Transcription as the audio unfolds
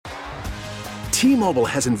T-Mobile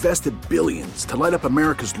has invested billions to light up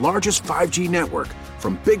America's largest 5G network,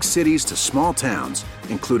 from big cities to small towns,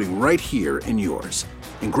 including right here in yours.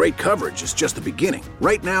 And great coverage is just the beginning.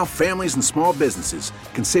 Right now, families and small businesses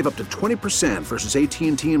can save up to 20% versus AT&T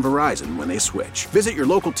and Verizon when they switch. Visit your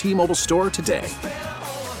local T-Mobile store today.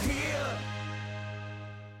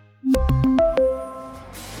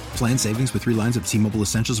 Plan savings with 3 lines of T-Mobile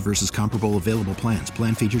Essentials versus comparable available plans.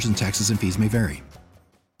 Plan features and taxes and fees may vary.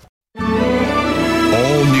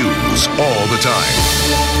 All news, all the time.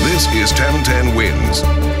 This is 1010 Wins.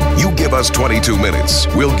 You give us 22 minutes,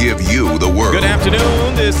 we'll give you the world. Good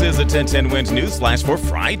afternoon. This is a 1010 Wins News Flash for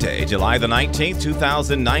Friday, July the 19th,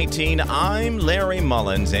 2019. I'm Larry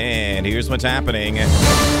Mullins, and here's what's happening.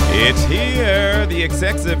 It's here. The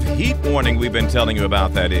excessive heat warning we've been telling you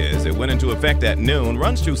about, that is. It went into effect at noon,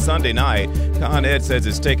 runs through Sunday night. Con Ed says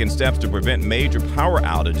it's taken steps to prevent major power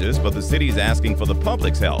outages, but the city's asking for the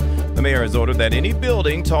public's help. The mayor has ordered that any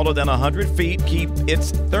building taller than 100 feet keep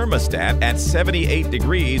its thermostat at 78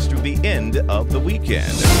 degrees through the end of the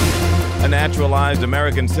weekend. A naturalized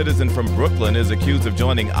American citizen from Brooklyn is accused of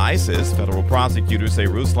joining ISIS. Federal prosecutors say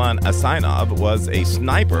Ruslan Asainov was a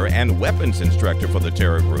sniper and weapons instructor for the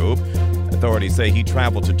terror group. Authorities say he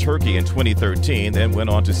traveled to Turkey in 2013, then went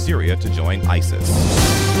on to Syria to join ISIS.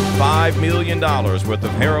 $5 million worth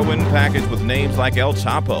of heroin packaged with names like El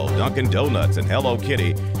Chapo, Dunkin' Donuts, and Hello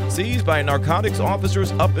Kitty seized by narcotics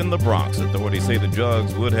officers up in the Bronx. Authorities say the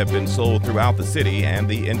drugs would have been sold throughout the city and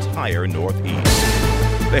the entire Northeast.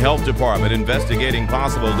 The health department investigating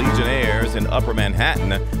possible Legionnaires in Upper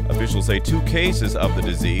Manhattan. Officials say 2 cases of the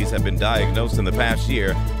disease have been diagnosed in the past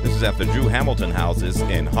year. This is at the Drew Hamilton houses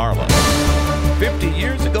in Harlem. 50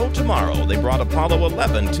 years ago tomorrow, they brought Apollo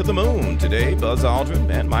 11 to the moon. Today, Buzz Aldrin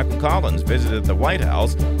and Michael Collins visited the White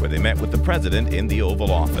House, where they met with the president in the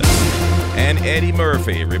Oval Office. And Eddie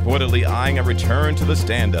Murphy reportedly eyeing a return to the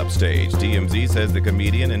stand-up stage. TMZ says the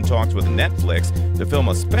comedian in talks with Netflix to film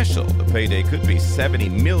a special. The payday could be $70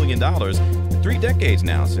 million. 3 decades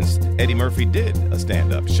now since Eddie Murphy did a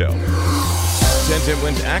stand-up show. 1010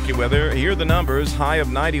 Wins AccuWeather. Here are the numbers. High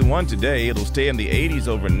of 91 today. It'll stay in the 80s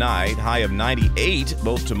overnight. High of 98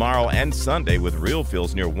 both tomorrow and Sunday, with real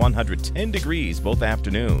feels near 110 degrees both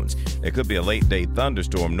afternoons. There could be a late-day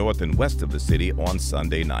thunderstorm north and west of the city on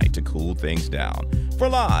Sunday night to cool things down. For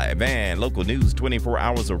live and local news 24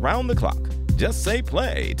 hours around the clock, just say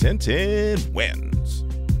play. 1010 Wins.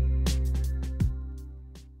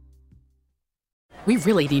 We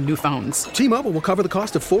really need new phones. T-Mobile will cover the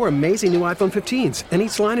cost of 4 amazing new iPhone 15s, and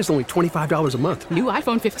each line is only $25 a month. New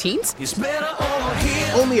iPhone 15s? It's better over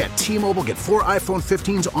here. Only at T-Mobile, get 4 iPhone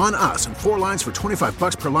 15s on us and 4 lines for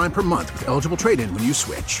 $25 per line per month with eligible trade-in when you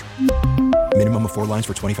switch. Minimum of 4 lines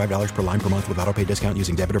for $25 per line per month with autopay discount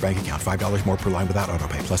using debit or bank account. $5 more per line without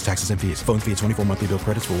autopay, plus taxes and fees. Phone fee at 24 monthly bill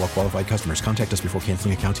credits for well-qualified customers. Contact us before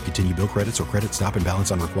canceling account to continue bill credits or credit stop and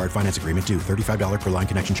balance on required finance agreement due. $35 per line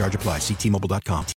connection charge applies. See T-Mobile.com.